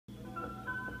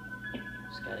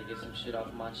Just gotta get some shit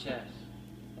off my chest.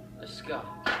 Let's go.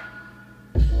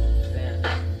 Bounce,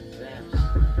 bounce,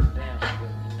 bounce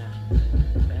with me now.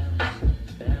 Bounce,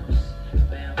 bounce,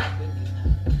 bounce with me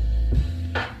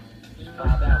now. Just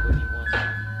vibe out with me one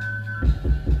time.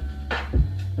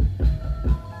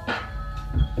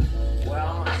 Where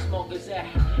all my smokers at?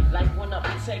 Light one up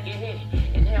and take a hit.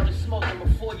 Inhale the smoke and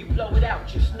before you blow it out,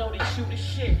 just know that you the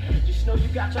shit. Just know you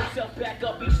got yourself back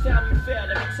up each time you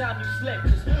fail, every time you slip.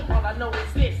 Cause all I know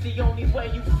is this, the only way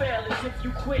you fail is if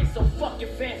you quit. So fuck your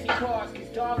fancy cars, cause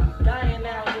dog, I'm dying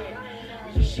out here.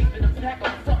 We just sheep in a pack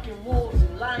of fucking wolves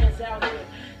and lions out here.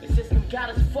 The system got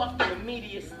us fucked and the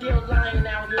media's still lying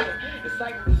out here. It's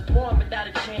like we was born without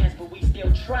a chance, but we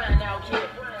still trying out here.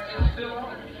 It's still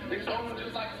on. It's on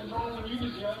just like it was on when you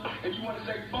was young. And you want to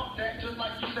say fuck that just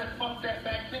like you said fuck that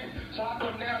back then. So I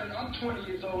come now that I'm 20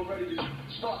 years old ready to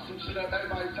start some shit up.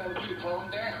 Everybody's telling me to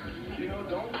calm down. You know,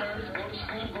 don't curse, go to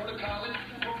school, go to college.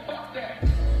 Well, fuck that.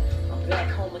 I'm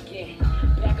back home again,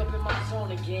 back up in my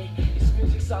zone again. This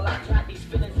music's all I got, these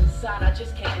feelings inside, I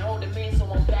just can't hold them in. So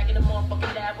I'm back in the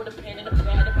motherfucking lab with a pen and a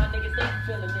pad, and my niggas, they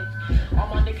feeling it. All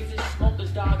my niggas is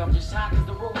smokers, dog, I'm just high cause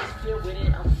the room is filled with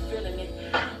it. I'm feeling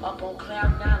it, up on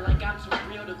cloud 9 like I'm too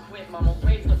real to quit. Mama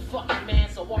raised the fucking man,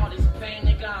 so all this pain,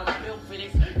 nigga, I'm built for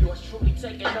this. Yours truly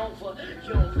taking over,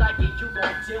 you don't like it, you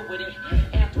gon' deal with it.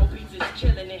 Anthro Beats is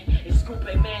killing it, it's Scoop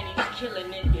A Man, he's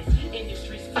killing it. This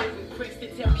industry's filled with pricks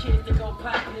that tell kids to go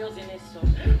pop pills, and it's so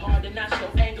hard to not show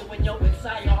anger when your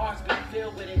entire heart's been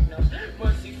filled with it. No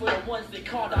mercy for the ones that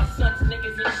called our sons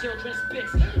niggas and children's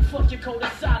bitch. Fuck your code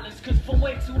of silence, cause for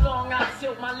way too long I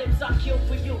sealed my lips. I killed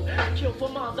for you, kill for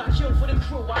moms, I kill for the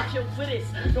crew, I kill for this.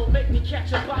 Don't make me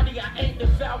catch a body, I ain't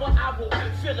devour. I will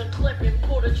fill a clip and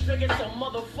pull the trigger so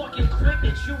motherfucking quick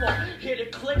that you won't hear the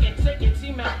click and take your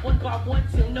team out one by one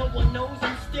till no one knows you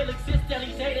still exist. Tell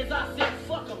these haters I said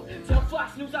fuck them. Tell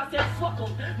Fox News I said fuck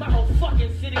them. My whole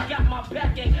fucking city got my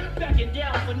back, ain't backing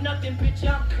down for nothing, bitch,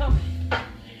 I'm coming.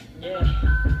 Yeah,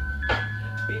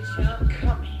 bitch, I'm coming.